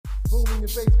Boom in your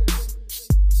face.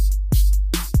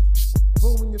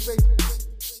 Boom in your face.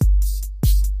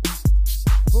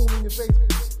 Boom in your face.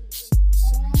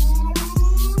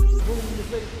 Boom in your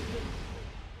face.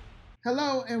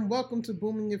 Hello and welcome to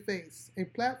Boom in Your Face, a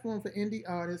platform for indie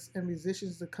artists and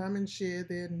musicians to come and share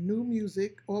their new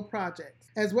music or projects,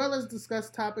 as well as discuss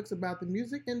topics about the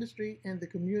music industry and the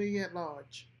community at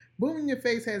large. Boom in Your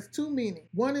Face has two meanings.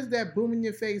 One is that boom in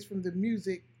your face from the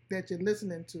music that you're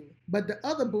listening to. But the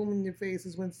other boom in your face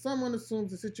is when someone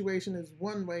assumes the situation is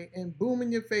one way and boom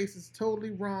in your face is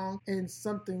totally wrong and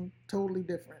something totally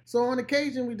different. So on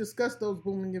occasion, we discuss those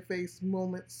boom in your face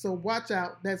moments, so watch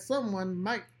out that someone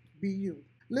might be you.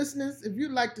 Listeners, if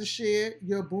you'd like to share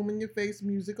your boom in your face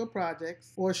music or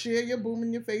projects, or share your boom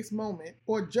in your face moment,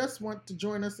 or just want to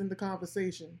join us in the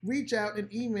conversation, reach out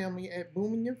and email me at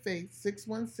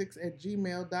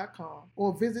boominyourface616@gmail.com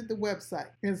or visit the website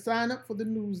and sign up for the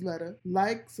newsletter,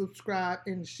 like, subscribe,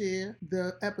 and share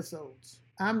the episodes.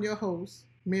 I'm your host,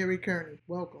 Mary Kearney.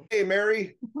 Welcome. Hey,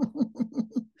 Mary.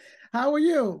 How are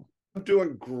you? I'm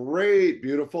doing great,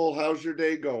 beautiful. How's your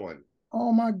day going?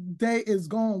 Oh, my day is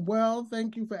going well.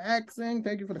 Thank you for asking.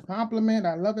 Thank you for the compliment.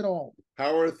 I love it all.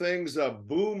 How are things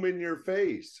boom in your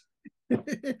face?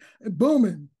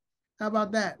 Booming. How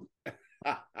about that?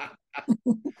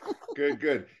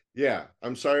 Good. Yeah,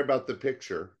 I'm sorry about the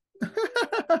picture.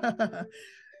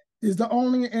 It's the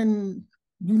only and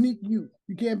unique you.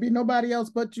 You can't be nobody else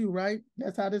but you, right?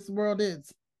 That's how this world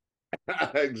is.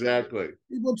 Exactly.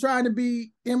 People trying to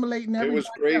be emulating everybody. It was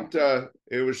great. Else.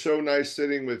 It was so nice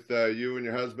sitting with you and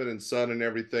your husband and son and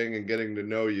everything and getting to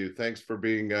know you. Thanks for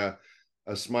being a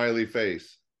smiley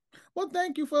face. Well,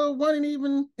 thank you for wanting to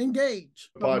even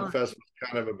engage. Podfest was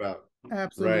kind of about.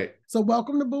 Absolutely. Right. So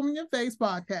welcome to Boom in Your Face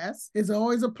podcast. It's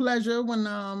always a pleasure when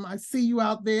I see you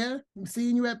out there.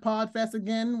 Seeing you at Podfest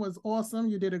again was awesome.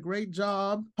 You did a great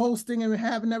job hosting and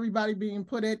having everybody being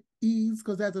put at ease,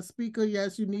 because as a speaker,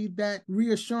 yes, you need that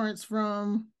reassurance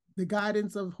from the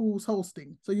guidance of who's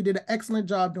hosting. So you did an excellent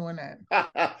job doing that.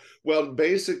 Well,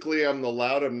 basically, I'm the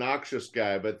loud, obnoxious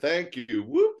guy, but thank you.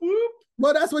 Whoop, whoop.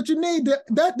 Well, that's what you need,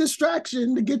 that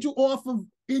distraction to get you off of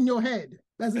in your head.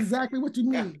 That's exactly what you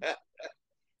need.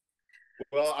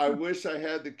 Well, I wish I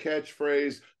had the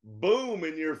catchphrase, boom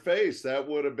in your face. That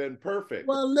would have been perfect.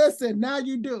 Well, listen, now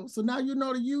you do. So now you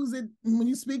know to use it. When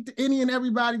you speak to any and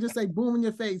everybody, just say boom in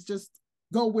your face. Just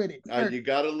go with it. You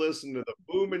got to listen to the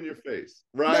boom in your face.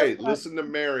 Right. Listen to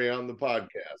Mary on the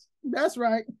podcast. That's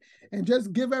right. And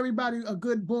just give everybody a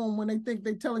good boom when they think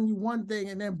they're telling you one thing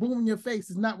and then boom in your face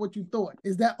is not what you thought.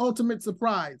 Is that ultimate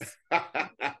surprise.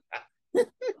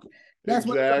 That's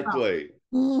exactly.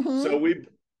 Mm-hmm. So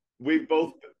we've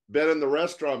both been in the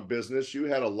restaurant business. You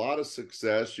had a lot of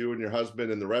success, you and your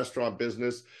husband, in the restaurant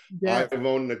business. Yes. I've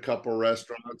owned a couple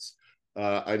restaurants.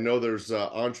 I know there's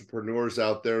entrepreneurs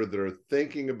out there that are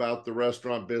thinking about the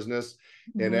restaurant business.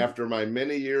 Mm-hmm. And after my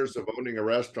many years of owning a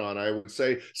restaurant, I would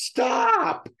say,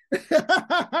 stop.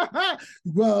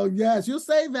 Well, yes, you'll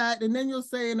say that. And then you'll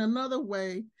say in another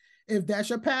way, if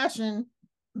that's your passion,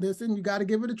 listen, you got to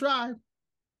give it a try.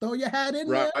 Throw your hat in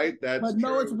there, right? That's but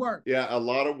no, it's work. Yeah, a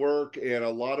lot of work and a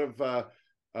lot of,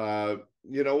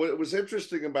 what was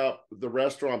interesting about the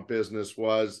restaurant business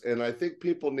was, and I think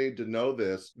people need to know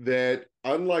this, that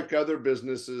unlike other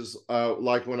businesses,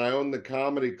 like when I owned the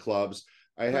comedy clubs,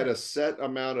 I had a set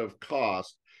amount of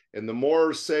cost, and the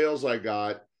more sales I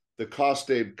got, the cost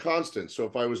stayed constant. So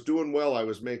if I was doing well, I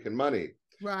was making money.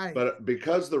 Right. But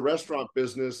because the restaurant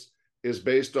business is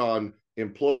based on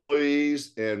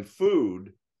employees and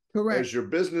food, correct. As your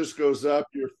business goes up,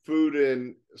 your food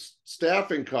and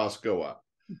staffing costs go up.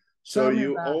 So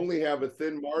you only have a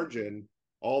thin margin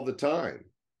all the time.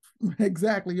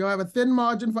 Exactly. You'll have a thin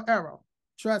margin for error.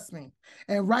 Trust me.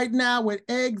 And right now, with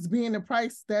eggs being the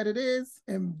price that it is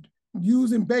and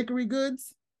using bakery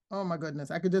goods, oh my goodness,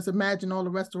 I could just imagine all the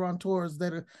restaurateurs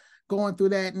that are going through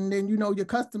that. And then, your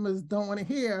customers don't want to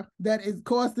hear that it's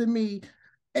costing me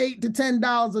 $8 to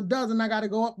 $10 a dozen. I got to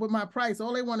go up with my price.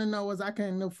 All they want to know is I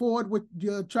can afford what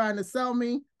you're trying to sell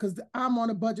me, because I'm on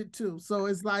a budget too. So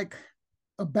it's like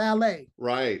a ballet.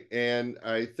 Right. And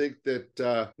I think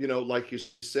that, like you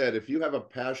said, if you have a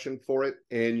passion for it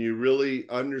and you really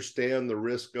understand the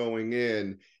risk going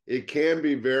in, it can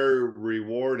be very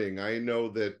rewarding. I know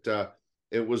that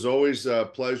it was always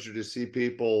a pleasure to see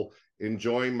people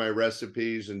enjoying my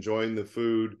recipes, enjoying the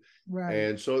food. Right.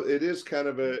 And so it is kind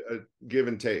of a give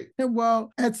and take.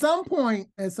 Well, at some point,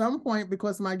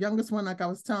 because my youngest one, like I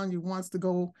was telling you, wants to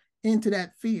go into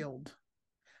that field,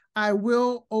 I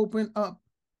will open up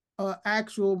an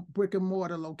actual brick and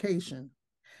mortar location.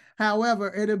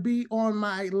 However, it'll be on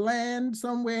my land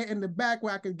somewhere in the back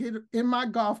where I could get in my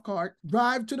golf cart,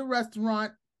 drive to the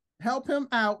restaurant, help him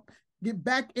out, get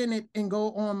back in it, and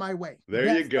go on my way. There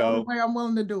That's you the only go. way I'm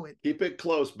willing to do it. Keep it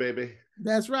close, baby.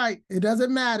 That's right. It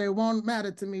doesn't matter. It won't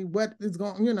matter to me what is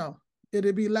going,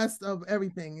 it'll be less of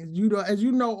everything. As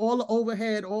you know, all the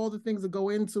overhead, all the things that go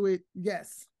into it,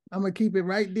 yes. I'm going to keep it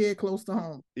right there close to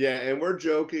home. Yeah, and we're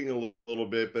joking a little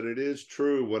bit, but it is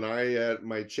true. When I had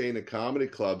my chain of comedy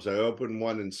clubs, I opened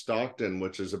one in Stockton,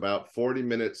 which is about 40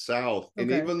 minutes south. Okay.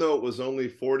 And even though it was only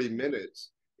 40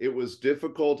 minutes, it was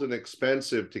difficult and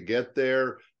expensive to get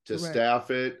there, to Correct.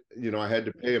 Staff it. I had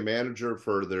to pay a manager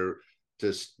for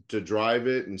to drive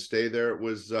it and stay there. It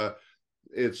was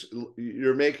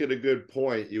you're making a good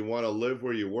point. You want to live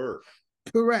where you work.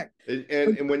 Correct.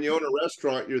 And when you own a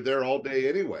restaurant, you're there all day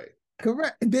anyway.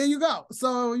 Correct. There you go.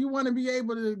 So you want to be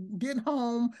able to get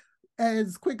home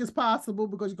as quick as possible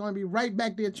because you're going to be right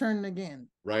back there churning again.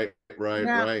 Right.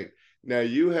 Now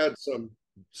you had some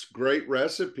great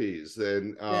recipes.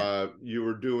 Then you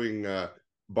were doing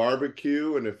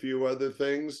barbecue and a few other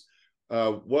things.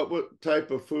 What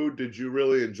type of food did you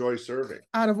really enjoy serving?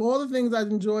 Out of all the things I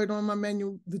enjoyed on my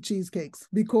menu, the cheesecakes,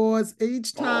 because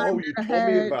each time you told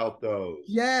me about those.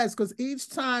 Yes, because each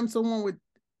time someone would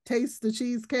taste the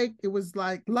cheesecake, it was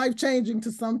like life-changing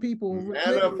to some people.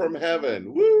 Manna from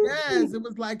heaven. Woo! Yes, it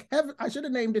was like heaven. I should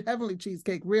have named it Heavenly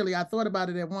Cheesecake, really. I thought about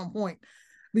it at one point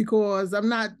because I'm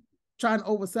not trying to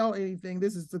oversell anything.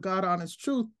 This is the God honest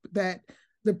truth that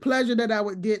the pleasure that I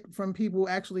would get from people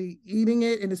actually eating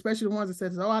it, and especially the ones that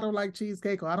says, "Oh, I don't like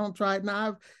cheesecake," or "I don't try it."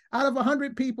 Now, out of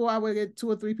 100 people, I would get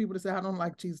 2 or 3 people to say, "I don't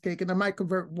like cheesecake," and I might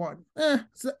convert one.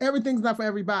 So everything's not for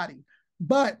everybody,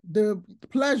 but the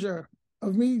pleasure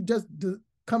of me just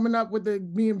coming up with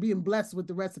being blessed with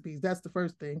the recipes. That's the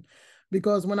first thing,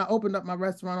 because when I opened up my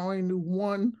restaurant, I only knew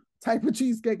one type of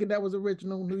cheesecake, and that was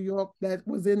original New York that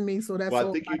was in me. So that's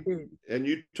all I did. And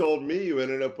you told me you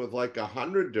ended up with like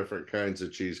 100 different kinds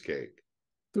of cheesecake.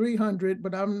 300,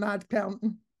 but I'm not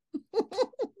counting.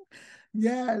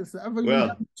 Yes, I've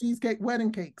cheesecake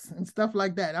wedding cakes and stuff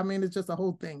like that. I mean, it's just a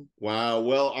whole thing. Wow.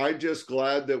 Well, I'm just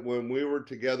glad that when we were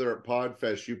together at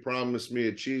Podfest, you promised me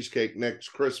a cheesecake next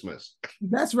Christmas.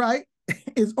 That's right.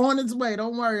 It's on its way.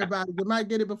 Don't worry about it. You might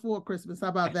get it before Christmas. How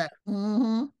about that?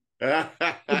 Mm-hmm.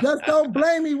 Just don't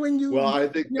blame me when you I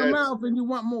think your mouth and you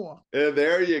want more.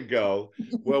 There you go.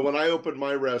 Well, when I opened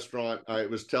my restaurant, I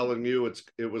was telling you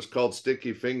it was called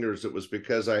Sticky Fingers. It was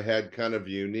because I had kind of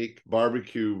a unique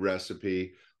barbecue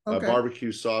recipe, a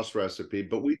barbecue sauce recipe,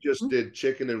 but we just did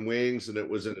chicken and wings, and it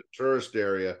was in a tourist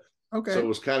area. Okay. So it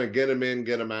was kind of get them in,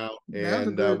 get them out,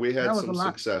 and we had some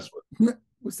success with it.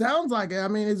 It sounds like it. I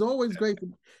mean, it's always great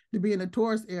to be in a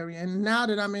tourist area. And now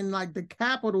that I'm in like the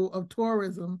capital of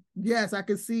tourism, yes, I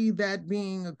could see that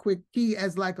being a quick key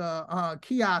as like a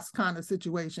kiosk kind of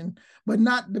situation, but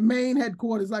not the main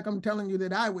headquarters like I'm telling you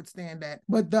that I would stand at.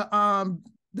 But the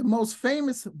most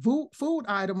famous food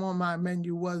item on my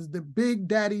menu was the Big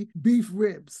Daddy beef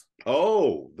ribs.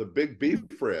 Oh, the big beef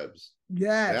ribs.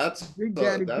 Yes.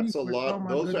 That's a lot.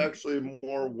 Those actually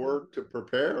more work to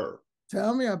prepare.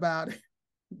 Tell me about it.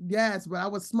 Yes, but I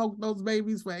would smoke those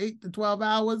babies for 8 to 12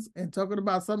 hours and talking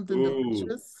about something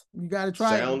delicious. You got to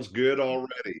try it. Sounds good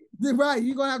already. Right.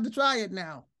 You're going to have to try it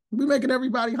now. We're making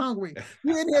everybody hungry.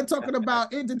 We're in here talking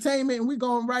about entertainment and we're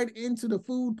going right into the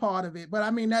food part of it. But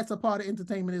I mean, that's a part of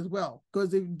entertainment as well.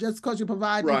 Because just because you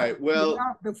provide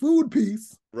the food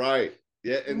piece. Right.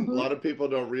 Yeah. And a lot of people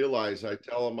don't realize, I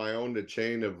tell them I owned a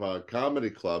chain of comedy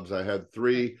clubs. I had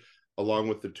 3 along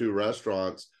with the 2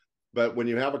 restaurants. But when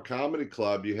you have a comedy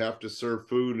club, you have to serve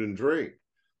food and drink.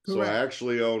 Correct. So I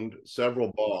actually owned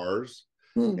several bars,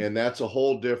 and that's a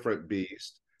whole different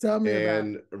beast. Tell me about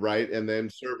it. Right, and then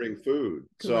serving food.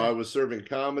 Correct. So I was serving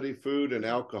comedy, food, and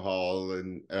alcohol,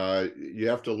 and you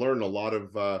have to learn a lot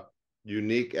of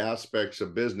unique aspects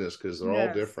of business because they're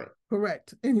all different.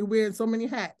 Correct. And you're wearing so many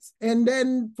hats. And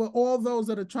then for all those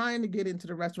that are trying to get into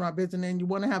the restaurant business and you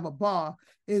want to have a bar,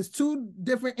 is 2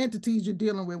 different entities you're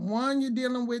dealing with. One, you're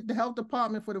dealing with the health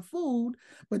department for the food,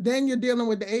 but then you're dealing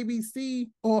with the ABC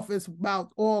office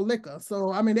about all liquor.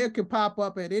 So, I mean, it could pop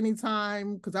up at any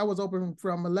time because I was open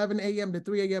from 11 a.m. to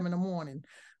 3 a.m. in the morning.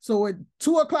 So at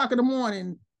 2 o'clock in the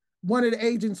morning, one of the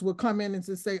agents would come in and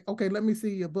just say, okay, let me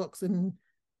see your books. And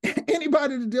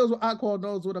anybody that deals with alcohol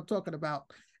knows what I'm talking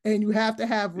about. And you have to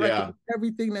have record of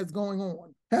everything that's going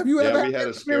on. Have you ever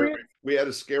we had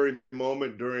a scary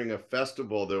moment during a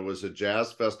festival. There was a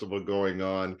jazz festival going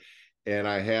on, and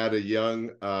I had a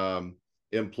young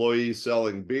employee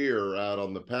selling beer out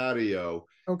on the patio.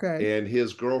 Okay. And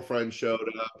his girlfriend showed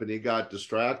up and he got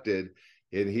distracted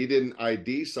and he didn't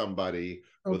ID somebody.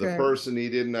 Well, the person he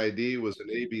didn't ID was an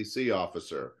ABC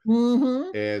officer.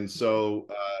 Mm-hmm. And so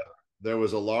there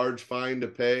was a large fine to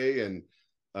pay. And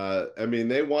I mean,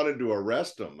 they wanted to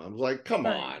arrest him. I was like, come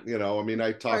on, you know, I mean,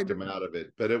 I talked him out of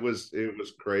it, but it was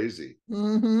crazy.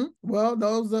 Mm-hmm. Well,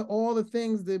 those are all the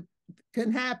things that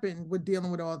can happen with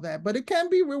dealing with all that, but it can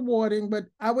be rewarding. But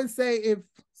I would say if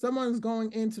someone's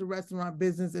going into the restaurant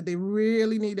business, that they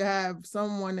really need to have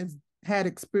someone that's had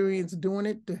experience doing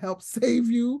it to help save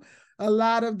you a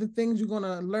lot of the things you're going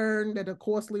to learn that are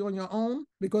costly on your own.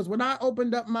 Because when I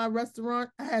opened up my restaurant,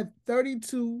 I had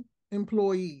 32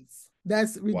 employees.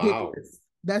 That's ridiculous. Wow.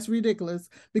 That's ridiculous,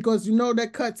 because you know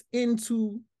that cuts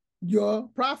into your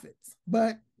profits.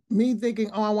 But me thinking,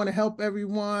 oh, I want to help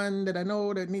everyone that I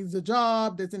know that needs a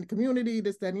job, that's in the community,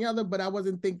 this, that, and the other, but I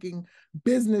wasn't thinking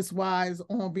business-wise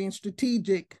on being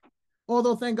strategic.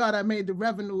 Although, thank God I made the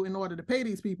revenue in order to pay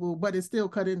these people, but it still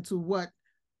cut into what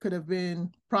could have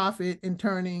been profit and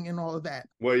turning and all of that.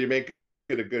 Well, you make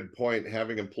it a good point.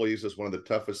 Having employees is one of the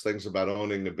toughest things about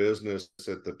owning a business.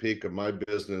 At the peak of my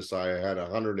business, I had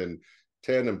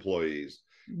 110 employees.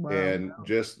 Wow. And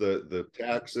just the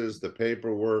taxes, the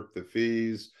paperwork, the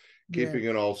fees, keeping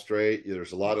it all straight.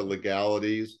 There's a lot of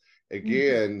legalities.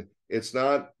 Again, it's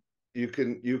not, you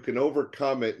can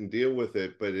overcome it and deal with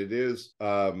it, but it is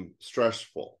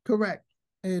stressful. Correct.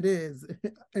 It is.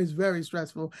 It's very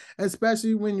stressful,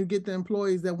 especially when you get the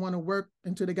employees that want to work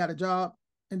until they got a job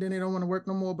and then they don't want to work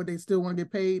no more, but they still want to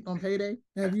get paid on payday.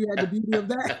 Have you had the beauty of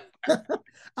that?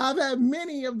 I've had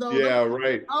many of those. Yeah,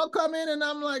 right. I'll come in and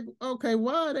I'm like, okay,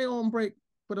 why are they on break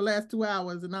for the last 2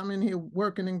 hours? And I'm in here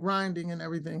working and grinding and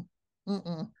everything.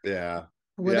 Yeah.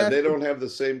 Well, yeah, they don't have the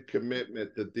same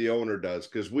commitment that the owner does,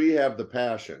 because we have the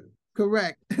passion.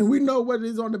 Correct. And we know what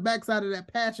is on the backside of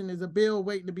that passion is a bill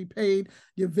waiting to be paid,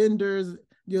 your vendors,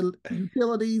 your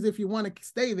utilities, if you want to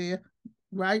stay there.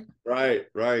 Right.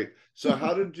 Right. So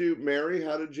Mary,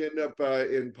 how did you end up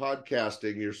in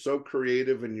podcasting? You're so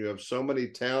creative and you have so many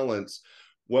talents.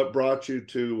 What brought you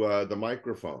to the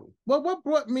microphone? Well, what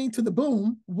brought me to the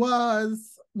boom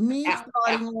was me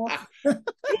starting off.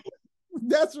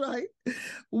 That's right.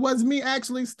 Was me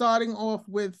actually starting off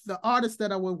with the artists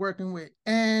that I was working with.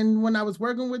 And when I was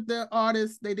working with the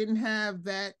artists, they didn't have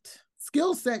that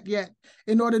skill set yet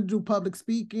in order to do public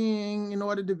speaking, in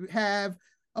order to have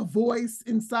a voice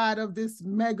inside of this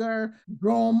mega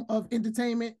dome of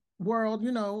entertainment world,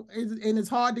 you know, and it's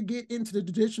hard to get into the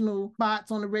traditional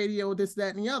spots on the radio, this,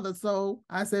 that, and the other. So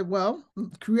I said, well,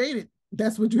 create it.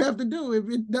 That's what you have to do. If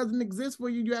it doesn't exist for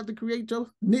you, you have to create your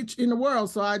niche in the world.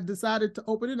 So I decided to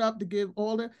open it up to give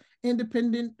all the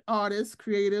independent artists,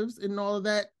 creatives, and all of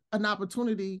that an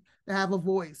opportunity to have a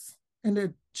voice and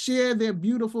to share their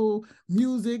beautiful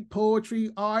music, poetry,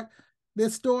 art, their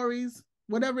stories,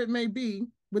 whatever it may be,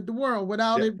 with the world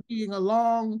without it being a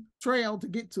long trail to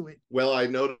get to it. Well, I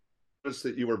noticed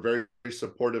that you were very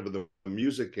supportive of the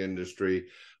music industry.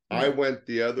 I went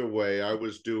the other way. I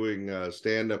was doing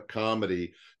stand-up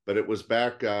comedy, but it was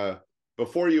back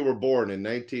before you were born in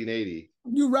 1980.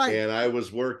 You're right. And I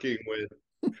was working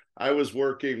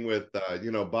with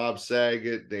Bob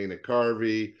Saget, Dana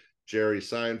Carvey, Jerry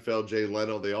Seinfeld, Jay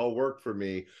Leno. They all worked for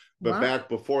me, but back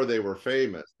before they were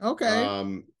famous. Okay.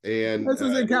 And this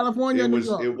was in California, New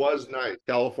York. It was nice,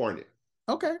 California.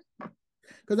 Okay.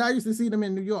 Because I used to see them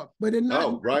in New York, but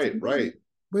right.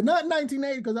 But not in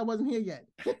 1980 because I wasn't here yet.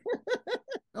 Okay.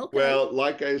 Well,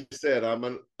 like I said,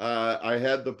 I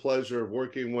had the pleasure of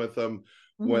working with them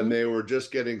when they were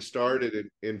just getting started.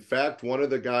 In fact, one of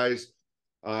the guys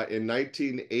in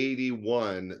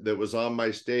 1981 that was on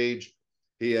my stage,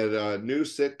 he had a new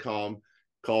sitcom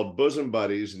called Bosom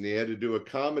Buddies, and he had to do a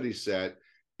comedy set,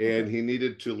 and he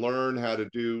needed to learn how to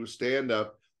do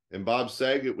stand-up. And Bob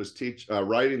Saget was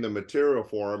writing the material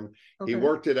for him. He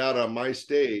worked it out on my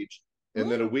stage. And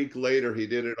then a week later, he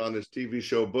did it on his TV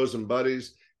show, Bosom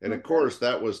Buddies. And of course,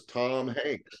 that was Tom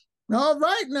Hanks. All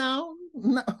right now,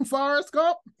 Forrest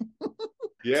Gump.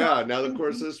 Yeah. Now, of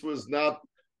course, this was not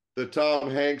the Tom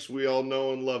Hanks we all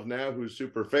know and love now, who's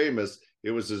super famous.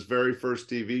 It was his very first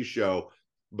TV show.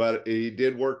 But he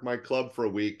did work my club for a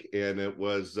week. And it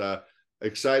was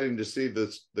exciting to see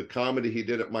the comedy he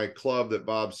did at my club that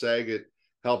Bob Saget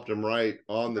helped him write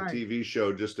on the TV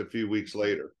show just a few weeks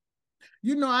later.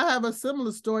 You know, I have a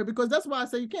similar story, because that's why I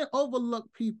say you can't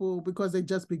overlook people because they're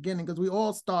just beginning, because we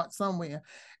all start somewhere.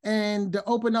 And to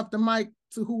open up the mic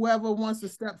to whoever wants to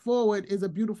step forward is a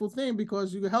beautiful thing,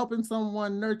 because you're helping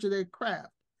someone nurture their craft.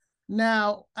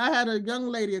 Now, I had a young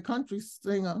lady, a country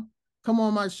singer, come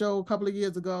on my show a couple of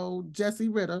years ago, Jessie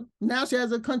Ritter. Now she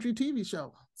has a country TV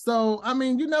show. So, I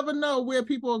mean, you never know where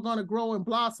people are going to grow and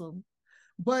blossom.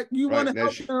 but you want Right. to Now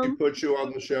help she them. put you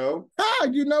on the show?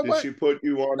 You know Did what? she put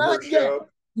you on her Not yet. show?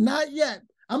 Not yet.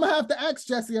 I'm gonna have to ask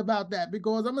Jesse about that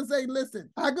because I'm gonna say, listen,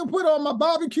 I can put on my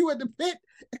barbecue at the pit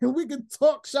and we can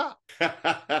talk shop.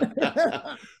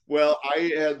 Well,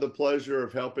 I had the pleasure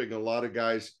of helping a lot of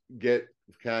guys get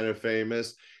kind of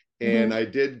famous. And I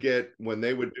did get, when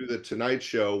they would do the Tonight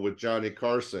Show with Johnny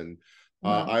Carson,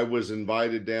 I was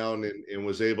invited down and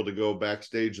was able to go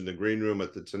backstage in the green room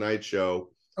at the Tonight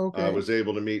Show. Okay. I was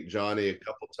able to meet Johnny a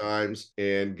couple times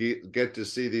and get to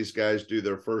see these guys do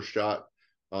their first shot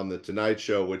on the Tonight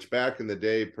Show, which back in the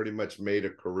day pretty much made a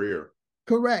career.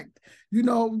 Correct. You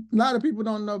know, a lot of people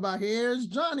don't know about here's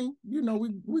Johnny. You know,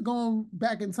 we're going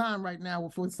back in time right now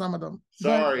for some of them.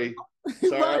 Sorry.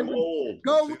 Sorry, right. I'm old.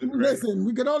 Go listen,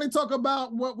 we could only talk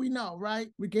about what we know, right?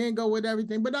 We can't go with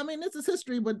everything. But I mean, this is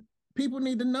history, but people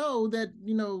need to know that,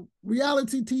 you know,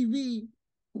 reality TV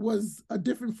was a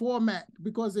different format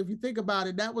because if you think about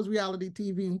it, that was reality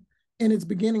TV in its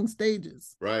beginning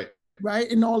stages. Right. Right.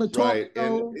 And all the talk shows.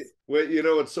 And well, you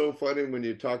know, it's so funny when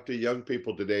you talk to young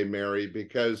people today, Mary,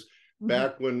 because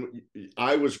back when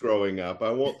I was growing up, I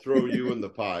won't throw you in the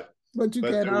pot. But you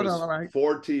can, there was all right.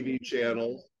 4 TV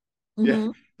channels. Yeah,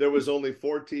 there was only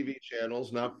 4 TV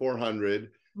channels, not 400.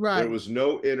 Right. There was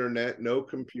no internet, no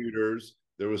computers.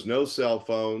 There was no cell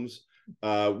phones.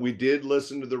 We did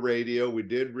listen to the radio. We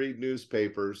did read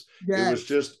newspapers. Yes.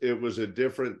 It was a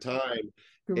different time.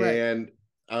 Correct. And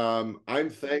I'm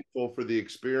thankful for the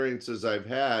experiences I've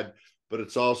had, but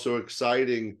it's also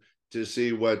exciting to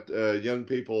see what young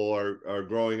people are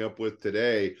growing up with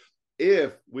today.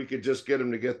 If we could just get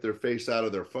them to get their face out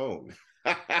of their phone.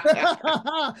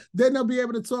 Then they'll be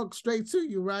able to talk straight to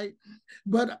you, right?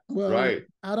 But well, right.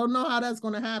 I don't know how that's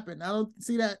going to happen. I don't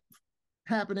see that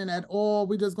happening at all.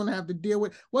 We're just going to have to deal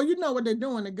with, well, you know what they're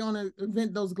doing. They're going to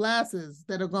invent those glasses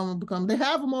that are going to become, they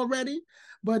have them already,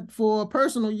 but for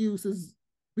personal use is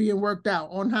being worked out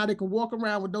on how they can walk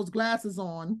around with those glasses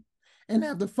on and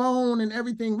have the phone and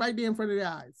everything right there in front of their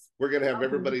eyes. We're going to have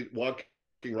everybody walking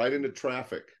right into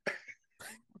traffic.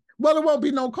 Well, there won't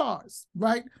be no cars,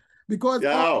 right? Because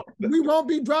we won't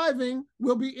be driving.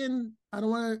 We'll be in, I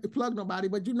don't want to plug nobody,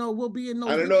 but you know, we'll be in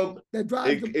those. I don't know. That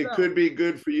drive it could be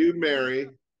good for you, Mary.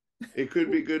 It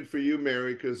could be good for you,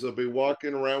 Mary, because they'll be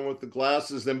walking around with the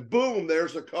glasses and boom,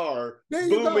 there's a car.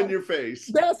 Boom in your face.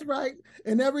 That's right.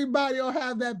 And everybody will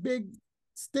have that big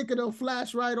sticker that'll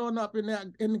flash right on up in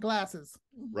the glasses.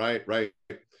 Right.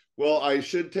 Well, I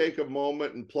should take a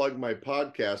moment and plug my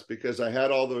podcast because I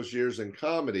had all those years in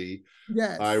comedy.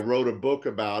 Yes. I wrote a book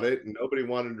about it and nobody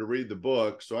wanted to read the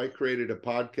book. So I created a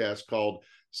podcast called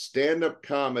Stand Up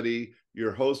Comedy,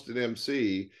 Your Host and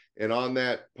MC. And on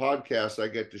that podcast, I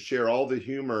get to share all the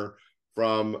humor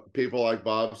from people like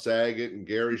Bob Saget and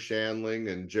Gary Shandling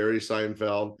and Jerry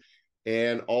Seinfeld.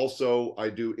 And also I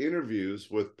do interviews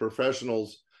with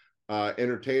professionals,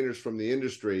 entertainers from the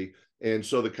industry. And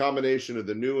so the combination of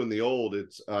the new and the old,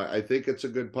 I think it's a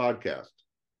good podcast.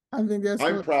 I think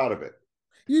I'm proud of it.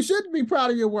 You should be proud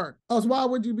of your work. Else why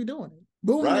would you be doing it?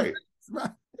 Boom. Right.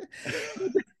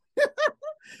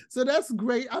 So that's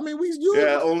great. I mean, we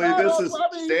only this is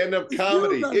stand-up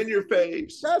comedy in your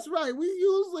face. That's right. We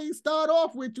usually start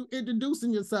off with you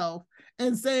introducing yourself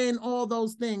and saying all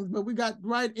those things, but we got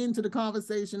right into the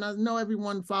conversation. I know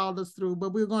everyone followed us through,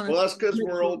 but we're going to. Well, that's because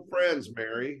we're old friends,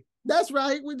 Mary. That's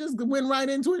right. We just went right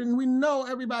into it, and we know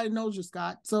everybody knows you,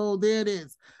 Scott. So there it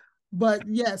is. But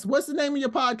yes, what's the name of your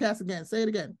podcast again? Say it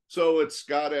again. So it's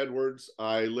Scott Edwards.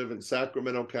 I live in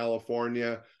Sacramento,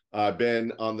 California. I've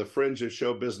been on the fringe of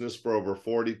show business for over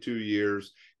 42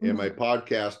 years. And my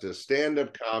podcast is Stand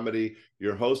Up Comedy,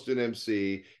 Your Host and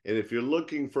MC. And if you're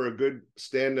looking for a good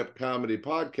stand-up comedy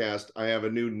podcast, I have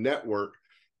a new network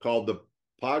called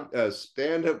the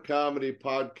Stand Up Comedy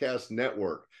Podcast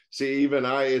Network. See, even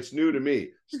it's new to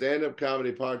me. Stand Up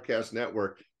Comedy Podcast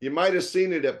Network. You might have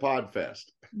seen it at Podfest.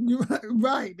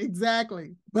 Right,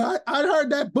 exactly. But I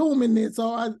heard that boom in there,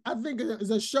 so I think there's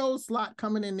a show slot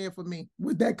coming in there for me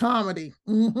with that comedy.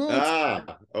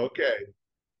 Okay.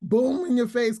 Boom in your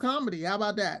face comedy. How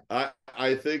about that?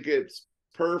 I think it's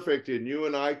perfect, and you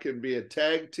and I can be a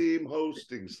tag team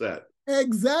hosting set.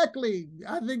 Exactly.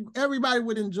 I think everybody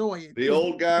would enjoy it. The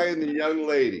old guy and the young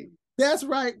lady. That's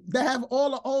right. They have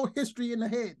all the old history in the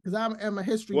head because I'm a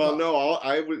history. Well, no,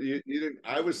 I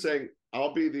was saying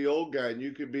I'll be the old guy and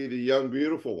you could be the young,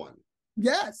 beautiful one.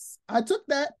 Yes, I took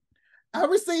that. I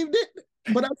received it,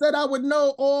 but I said I would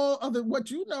know all of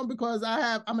what you know because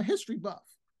I'm a history buff.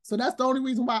 So that's the only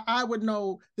reason why I would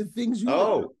know the things you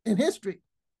know in history.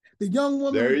 The young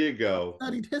woman. There you go.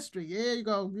 Studied history. There you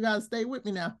go. You got to stay with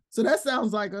me now. So that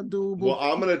sounds like a doable. Well,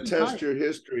 I'm going to test your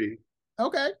history.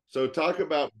 Okay. So talk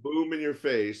about boom in your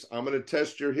face. I'm going to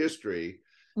test your history.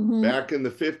 Mm-hmm. Back in the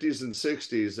 50s and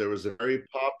 60s, there was a very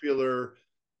popular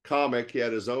comic. He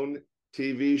had his own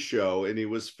TV show, and he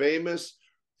was famous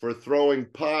for throwing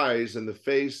pies in the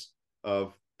face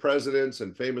of presidents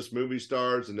and famous movie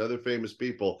stars and other famous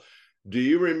people. Do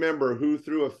you remember who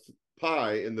threw a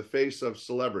pie in the face of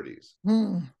celebrities?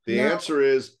 The No. answer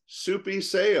is Soupy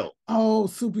Sales. Oh,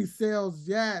 Soupy Sales,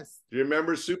 yes. Do you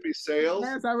remember Soupy Sales?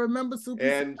 Yes, I remember Soupy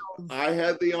And Sales. I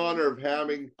had the honor of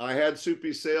I had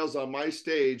Soupy Sales on my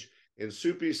stage, and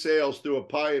Soupy Sales threw a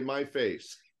pie in my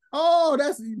face. Oh,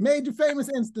 that's made you famous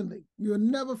instantly. You'll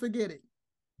never forget it.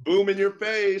 Boom in your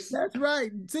face. That's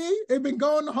right. See, it been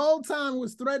going the whole time,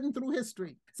 was threading through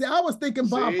history. See, I was thinking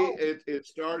Bob Hope. It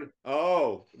started.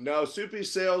 Oh, no, Soupy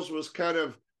Sales was kind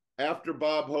of after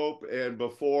Bob Hope and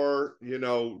before,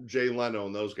 Jay Leno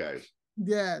and those guys.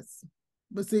 Yes.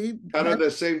 But see, kind of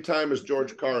the same time as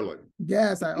George Carlin.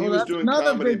 Yes, he was doing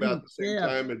comedy about the same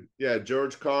time. And yeah,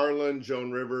 George Carlin,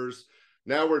 Joan Rivers.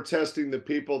 Now we're testing the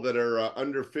people that are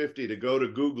under 50 to go to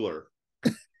Googler.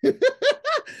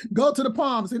 Go to the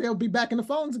Palms. See, they'll be back in the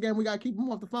phones again. We got to keep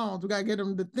them off the phones. We got to get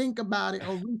them to think about it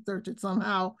or research it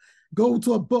somehow. Go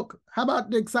to a book. How about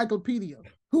the encyclopedia?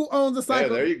 Who owns a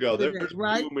cyclopedia? Yeah, there you go. There's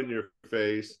right? Boom in your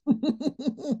face.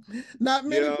 Not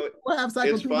many people have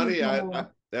cyclopedias. It's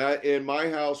funny. In my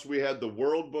house, we had the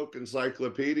World Book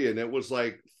Encyclopedia, and it was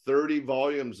like 30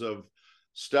 volumes of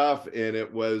stuff, and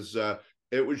it was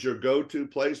your go-to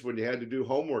place when you had to do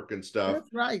homework and stuff.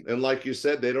 That's right. And like you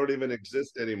said, they don't even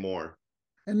exist anymore.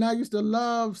 And I used to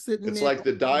love sitting It's like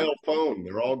the dial phone.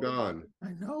 They're all gone. I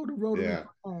know, the rotary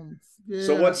phones. Yeah.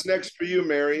 So what's next for you,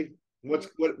 Mary?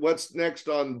 What's next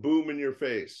on Boom in Your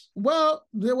Face? Well,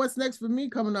 what's next for me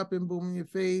coming up in Boom in Your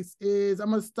Face is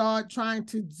I'm gonna start trying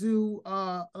to do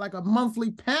like a monthly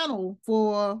panel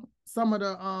for some of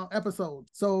the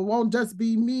episodes. So it won't just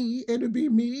be me, it'll be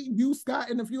me, you, Scott,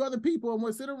 and a few other people, and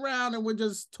we'll sit around and we'll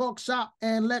just talk shop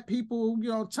and let people,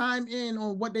 chime in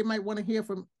on what they might want to hear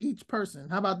from each person.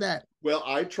 How about that? Well,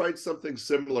 I tried something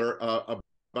similar.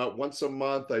 About once a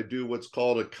month, I do what's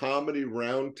called a comedy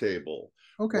roundtable.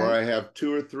 Okay. Where I have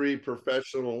 2 or 3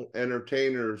 professional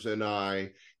entertainers and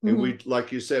we,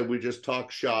 like you said, we just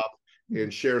talk shop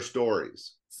and share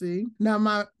stories. See, now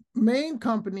my main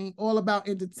company, All About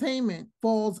Entertainment,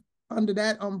 falls under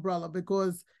that umbrella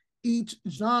because each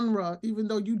genre, even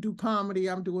though you do comedy,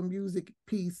 I'm doing music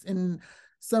piece, and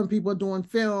some people are doing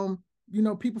film,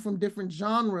 people from different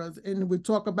genres, and we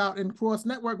talk about in cross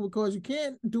network because you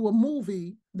can't do a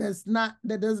movie that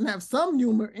doesn't have some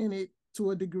humor in it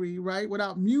to a degree, right?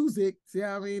 Without music, see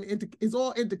how I mean? It's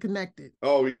all interconnected.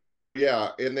 Oh, yeah.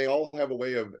 And they all have a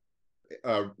way of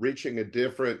reaching a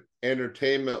different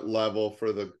entertainment level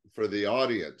for the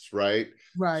audience, right?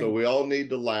 Right. So we all need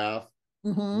to laugh.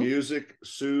 Music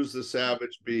soothes the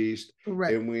savage beast.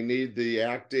 Correct. And we need the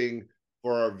acting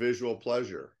for our visual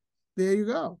pleasure. There you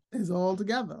go. It's all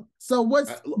together. So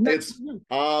what's next?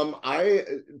 I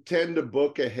tend to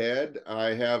book ahead. I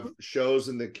have shows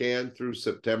in the can through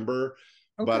September,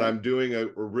 but I'm doing a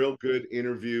real good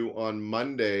interview on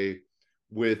Monday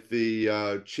with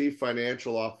the chief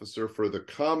financial officer for the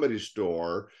Comedy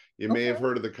Store. You may have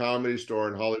heard of the Comedy Store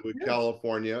in Hollywood,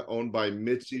 California, owned by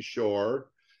Mitzi Shore,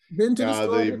 Been to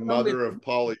the mother of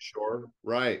Pauly Shore,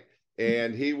 right?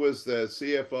 And he was the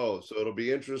CFO. So it'll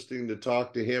be interesting to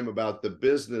talk to him about the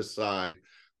business side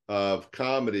of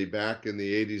comedy back in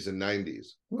the 80s and 90s.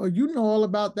 Well, you know all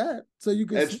about that. So you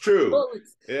can. That's true.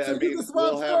 Stories. Yeah, so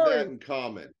we'll have that in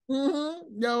common.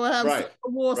 You'll have a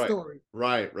war story.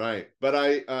 Right. But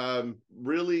I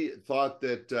really thought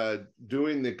that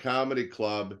doing the comedy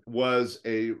club was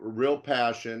a real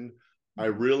passion. I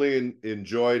really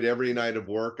enjoyed every night of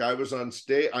work. I was on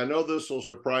stage. I know this will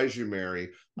surprise you, Mary.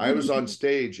 I was on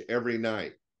stage every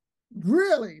night.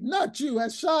 Really? Not you,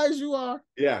 as shy as you are?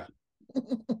 Yeah.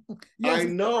 Yes, I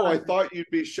know. I thought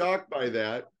you'd be shocked by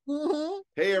that.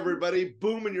 Hey, everybody,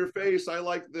 boom in your face. I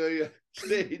like the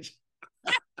stage.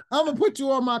 I'm going to put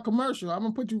you on my commercial. I'm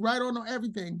going to put you right on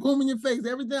everything. Boom in your face.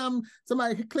 Every time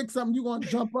somebody clicks something, you're going to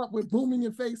jump up with boom in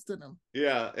your face to them.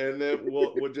 Yeah, and then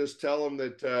we'll just tell them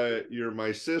that you're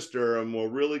my sister, and we'll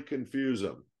really confuse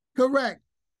them. Correct.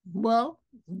 Well,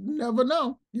 you never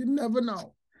know. You never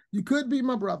know. You could be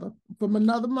my brother from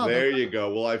another mother. There you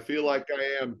go. Well, I feel like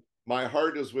I am. My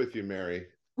heart is with you, Mary.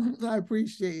 I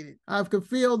appreciate it. I could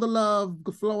feel the love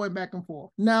flowing back and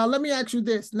forth. Now, let me ask you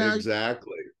this. Now,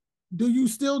 exactly. Do you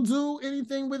still do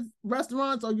anything with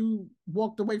restaurants, or you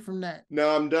walked away from that?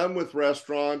 No, I'm done with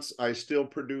restaurants. I still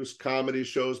produce comedy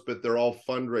shows, but they're all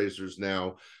fundraisers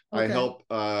now. I help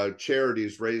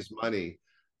charities raise money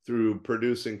through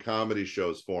producing comedy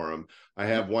shows for them. I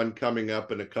have one coming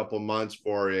up in a couple months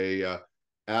for a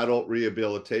adult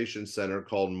rehabilitation center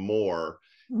called More.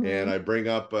 And I bring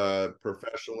up a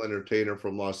professional entertainer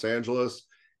from Los Angeles,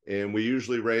 and we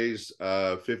usually raise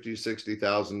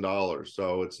 $50,000-$60,000.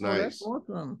 So it's nice. That's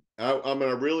awesome. I'm going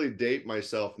to really date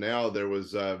myself now. There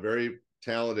was a very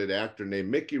talented actor named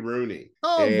Mickey Rooney,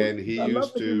 and he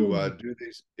used to do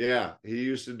these. Yeah, he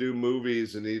used to do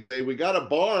movies, and he'd say, "We got a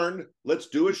barn. Let's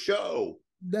do a show."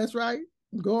 That's right.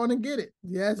 Go on and get it.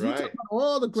 Yes, right. You talk about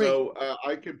all the great. So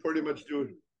I could pretty much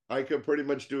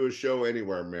do a show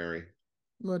anywhere, Mary.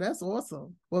 Well, that's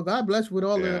awesome. Well, God bless you with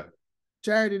all the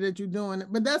charity that you're doing.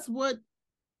 But that's what,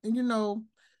 people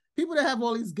that have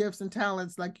all these gifts and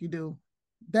talents like you do,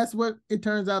 that's what it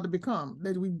turns out to become.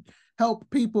 That we help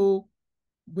people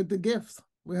with the gifts.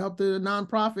 We help the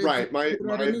nonprofits. Right. My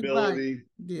ability,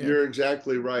 you're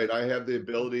exactly right. I have the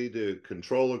ability to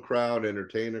control a crowd,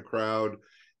 entertain a crowd,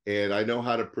 and I know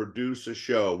how to produce a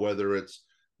show, whether it's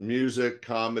music,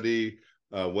 comedy,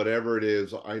 whatever it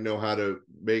is. I know how to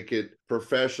make it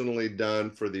professionally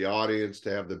done for the audience to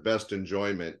have the best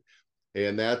enjoyment.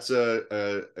 And that's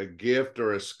a gift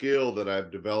or a skill that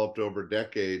I've developed over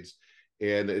decades.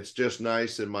 And it's just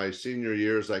nice in my senior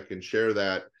years, I can share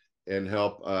that and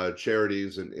help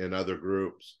charities and other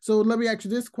groups. So let me ask you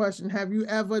this question. Have you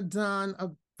ever done a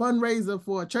fundraiser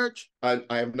for a church? I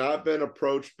have not been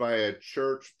approached by a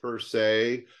church per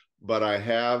se, but I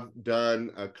have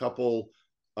done a couple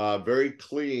very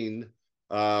clean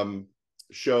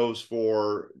shows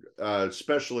for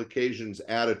special occasions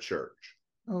at a church.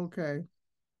 Okay.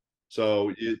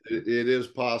 So it is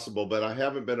possible, but I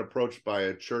haven't been approached by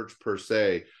a church per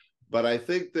se. But I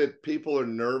think that people are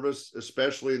nervous,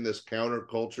 especially in this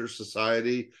counterculture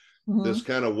society, this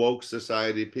kind of woke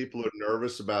society. People are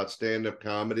nervous about stand-up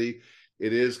comedy.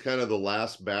 It is kind of the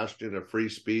last bastion of free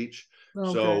speech.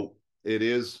 Okay. So it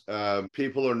is,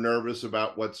 people are nervous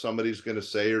about what somebody's going to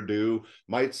say or do.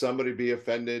 Might somebody be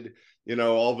offended?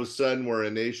 All of a sudden we're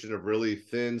a nation of really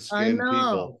thin-skinned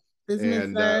people. Isn't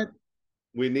it sad?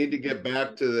 We need to get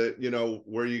back to the,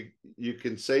 where you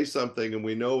can say something and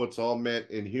we know it's all meant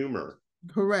in humor.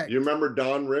 Correct. You remember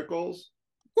Don Rickles?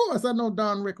 Of course, I know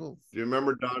Don Rickles. Do you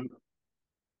remember Don?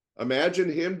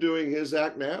 Imagine him doing his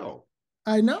act now.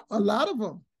 I know, a lot of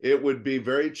them. It would be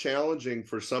very challenging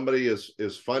for somebody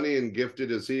as funny and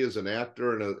gifted as he is an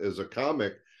actor and as a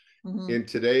comic. In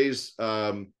today's,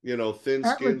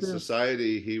 thin-skinned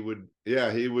society, he would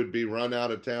be run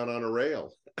out of town on a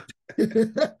rail.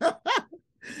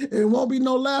 It won't be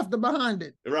no laughter behind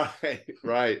it.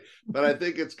 Right. But I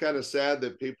think it's kind of sad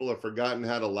that people have forgotten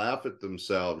how to laugh at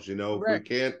themselves. If we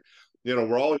can't,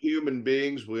 we're all human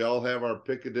beings. We all have our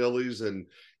piccadillies and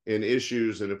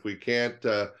issues. And if we can't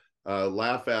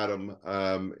laugh at them,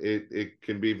 it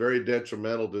can be very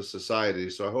detrimental to society.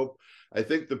 So I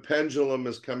think the pendulum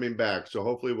is coming back. So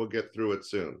hopefully we'll get through it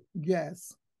soon.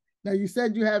 Yes. Now, you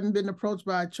said you haven't been approached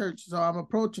by a church, so I'm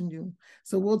approaching you.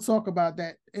 So we'll talk about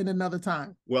that in another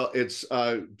time. Well, it's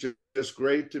just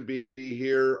great to be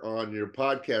here on your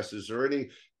podcast. Is there any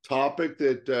topic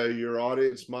that your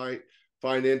audience might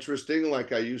find interesting?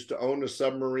 Like, I used to own a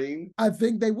submarine. I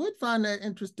think they would find that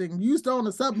interesting. You used to own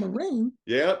a submarine.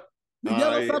 Yep. The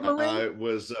yellow submarine? I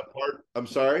was a part. I'm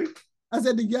sorry? I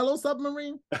said the yellow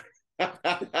submarine?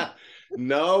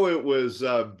 No, it was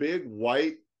a big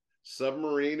white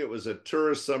submarine. It was a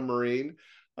tourist submarine.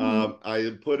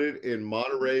 I put it in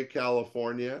Monterey,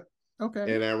 California.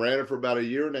 Okay. And I ran it for about 1.5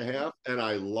 years, and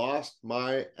I lost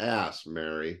my ass,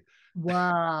 Mary.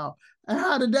 Wow. And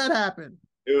how did that happen?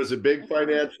 It was a big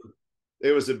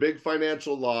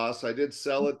financial loss. I did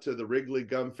sell it to the Wrigley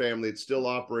Gum family. It's still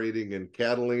operating in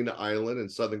Catalina Island in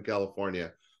Southern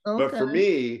California. Okay. But for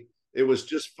me, it was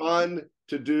just fun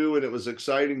to do, and it was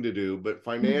exciting to do, but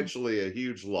financially a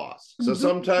huge loss. So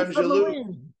sometimes you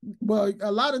lose. Well,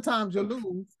 a lot of times you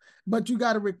lose, but you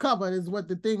got to recover is what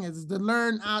the thing is to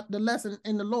learn out the lesson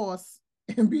in the loss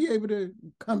and be able to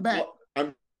come back.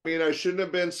 Well, I shouldn't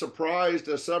have been surprised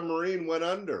a submarine went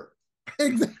under.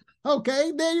 Exactly.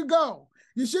 Okay, there you go.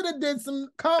 You should have did some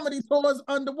comedy tours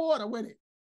underwater with it.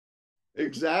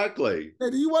 Exactly. Hey,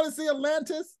 do you want to see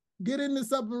Atlantis? Get in the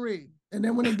submarine. And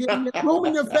then when it gets boom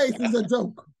in your face is a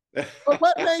joke. But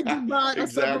what made you buy a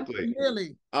submarine,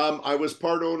 really? I was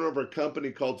part owner of a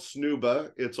company called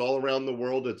Snuba. It's all around the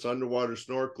world. It's underwater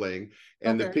snorkeling.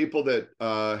 And the people that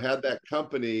had that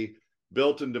company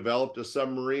built and developed a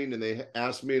submarine, and they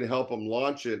asked me to help them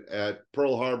launch it at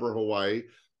Pearl Harbor, Hawaii.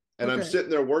 And I'm sitting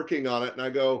there working on it, and I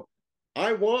go,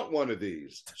 I want one of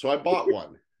these. So I bought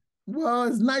one. Well,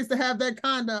 it's nice to have that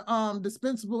kind of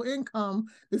dispensable income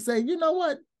to say, you know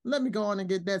what? Let me go on and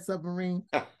get that submarine.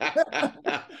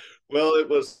 Well, it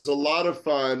was a lot of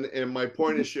fun. And my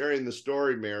point of sharing the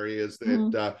story, Mary, is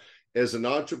that as an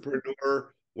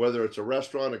entrepreneur, whether it's a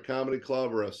restaurant, a comedy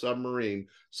club, or a submarine,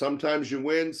 sometimes you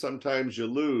win, sometimes you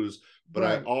lose. But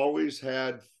I always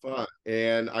had fun.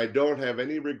 And I don't have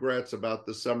any regrets about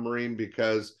the submarine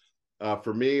because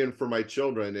for me and for my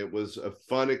children, it was a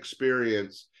fun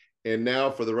experience. And now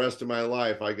for the rest of my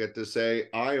life, I get to say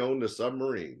I owned a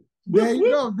submarine. There you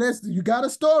go. You got a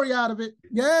story out of it.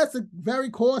 Yeah, it's a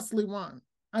very costly one.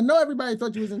 I know everybody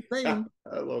thought you was insane.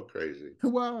 A little crazy.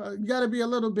 Well, you got to be a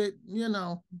little bit,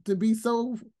 to be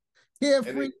so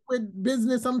carefree with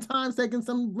business, sometimes taking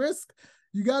some risk.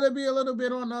 You got to be a little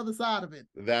bit on the other side of it.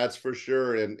 That's for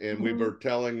sure. And we were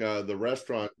telling the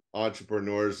restaurant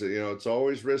entrepreneurs that, it's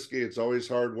always risky. It's always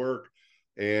hard work.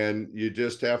 And you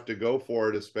just have to go for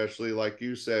it, especially like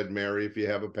you said, Mary, if you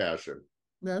have a passion.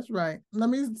 That's right. Let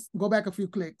me go back a few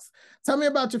clicks. Tell me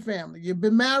about your family. You've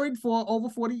been married for over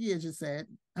 40 years, you said.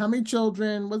 How many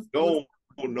children? No.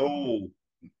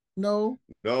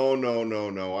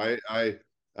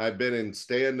 I've been in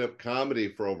stand-up comedy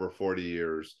for over 40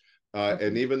 years.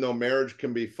 And even though marriage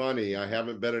can be funny, I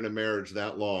haven't been in a marriage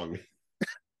that long.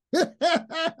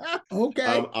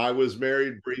 Okay. I was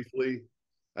married briefly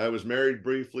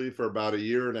for about 1.5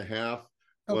 years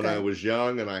when I was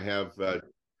young, and I have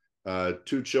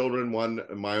 2 children, one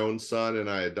my own son, and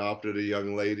I adopted a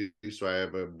young lady, so I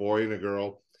have a boy and a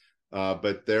girl,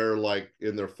 but they're like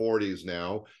in their 40s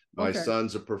now. My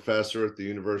son's a professor at the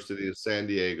University of San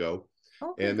Diego,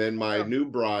 and then my new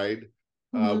bride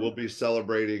will be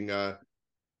celebrating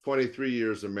 23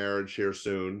 years of marriage here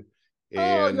soon.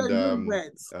 And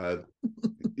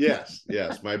yes,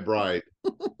 my bride.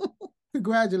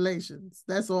 Congratulations.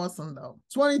 That's awesome though.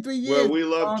 23 years. Well, we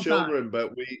love children,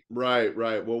 but right.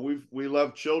 Well, we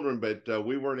love children, but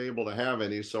we weren't able to have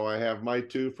any. So I have my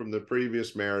 2 from the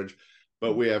previous marriage,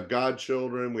 but we have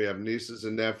godchildren, we have nieces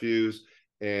and nephews,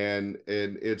 and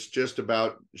it's just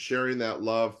about sharing that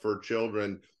love for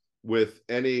children with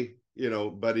any,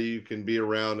 buddy you can be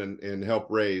around and help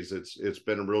raise. It's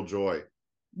been a real joy.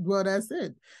 Well, that's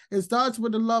it. It starts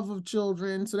with the love of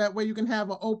children, so that way you can have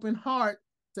an open heart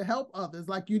to help others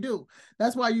like you do.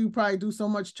 That's why you probably do so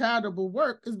much charitable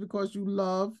work, is because you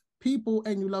love people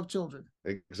and you love children.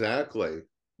 Exactly.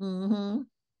 Well,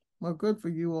 good for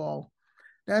you all.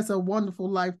 That's a wonderful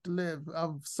life to live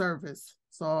of service.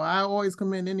 So I always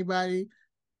commend anybody,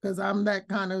 because I'm that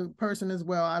kind of person as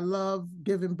well. I love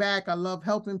giving back. I love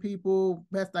helping people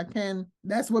best I can.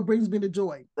 That's what brings me the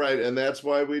joy. Right. And that's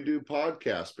why we do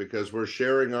podcasts, because we're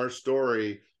sharing our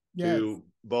story to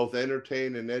both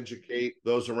entertain and educate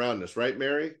those around us. Right,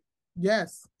 Mary?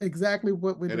 Yes, exactly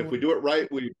what we're doing. And if we do it right,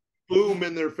 we boom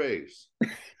in their face.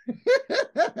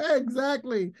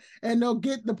 Exactly. And they'll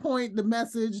get the point, the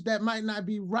message that might not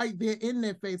be right there in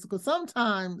their face. Because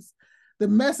sometimes the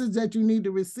message that you need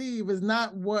to receive is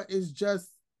not what is just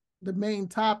the main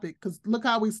topic. Because look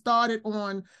how we started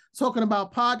on talking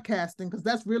about podcasting, because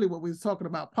that's really what we was talking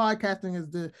about. Podcasting is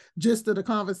the gist of the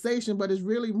conversation, but it's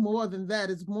really more than that.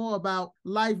 It's more about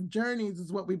life journeys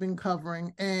is what we've been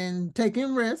covering, and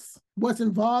taking risks, what's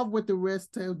involved with the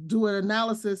risk, to do an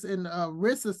analysis and a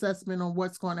risk assessment on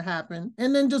what's going to happen,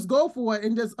 and then just go for it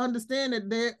and just understand that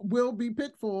there will be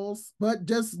pitfalls, but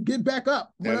just get back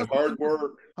up. And hard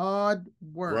work. Hard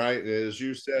work. Right. As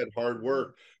you said, hard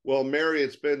work. Well, Mary,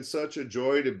 it's been such a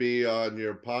joy to be on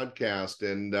your podcast.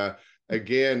 And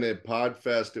again, at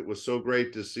PodFest, it was so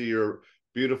great to see your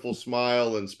beautiful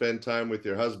smile and spend time with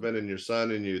your husband and your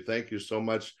son and you. Thank you so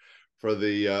much for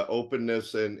the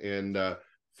openness and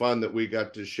fun that we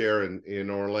got to share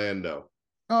in Orlando.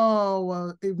 Oh,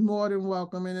 well, more than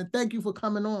welcome. And thank you for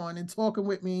coming on and talking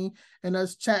with me and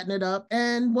us chatting it up.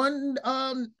 And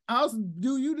I'll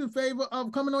do you the favor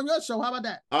of coming on your show. How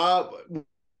about that?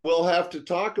 We'll have to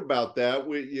talk about that.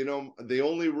 The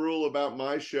only rule about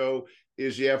my show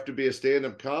is you have to be a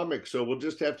stand-up comic. So we'll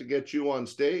just have to get you on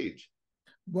stage.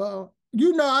 Well,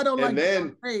 I don't like. And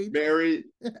then, Mary,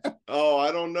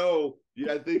 I don't know.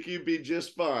 Yeah, I think you'd be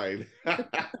just fine. But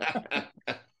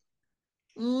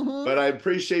I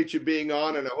appreciate you being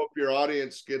on, and I hope your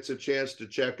audience gets a chance to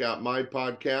check out my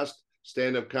podcast,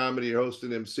 Stand-Up Comedy Host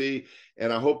and MC.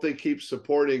 And I hope they keep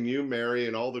supporting you, Mary,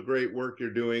 and all the great work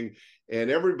you're doing. And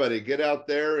everybody, get out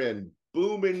there and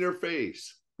boom in your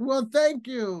face. Well, thank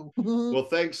you. Well,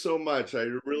 thanks so much. I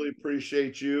really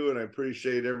appreciate you, and I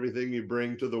appreciate everything you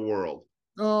bring to the world.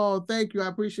 Oh, thank you. I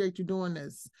appreciate you doing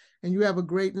this. And you have a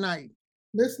great night.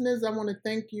 Listeners, I want to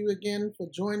thank you again for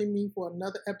joining me for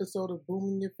another episode of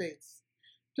Boom in Your Face.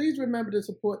 Please remember to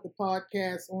support the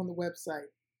podcast on the website.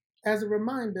 As a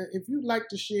reminder, if you'd like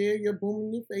to share your Boom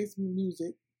in Your Face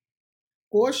music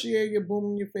or share your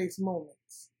Boom in Your Face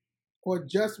moments, or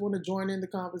just want to join in the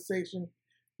conversation,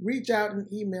 reach out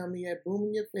and email me at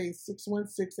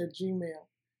boominyourface616@gmail.com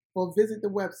or visit the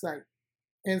website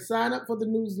and sign up for the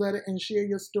newsletter and share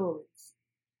your stories.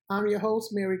 I'm your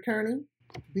host, Mary Kearney.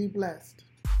 Be blessed.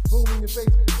 Boom in your face.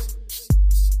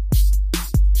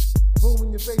 Boom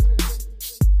in your face.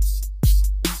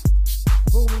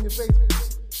 Boom in your face.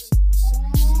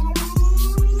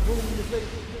 Boom in your face.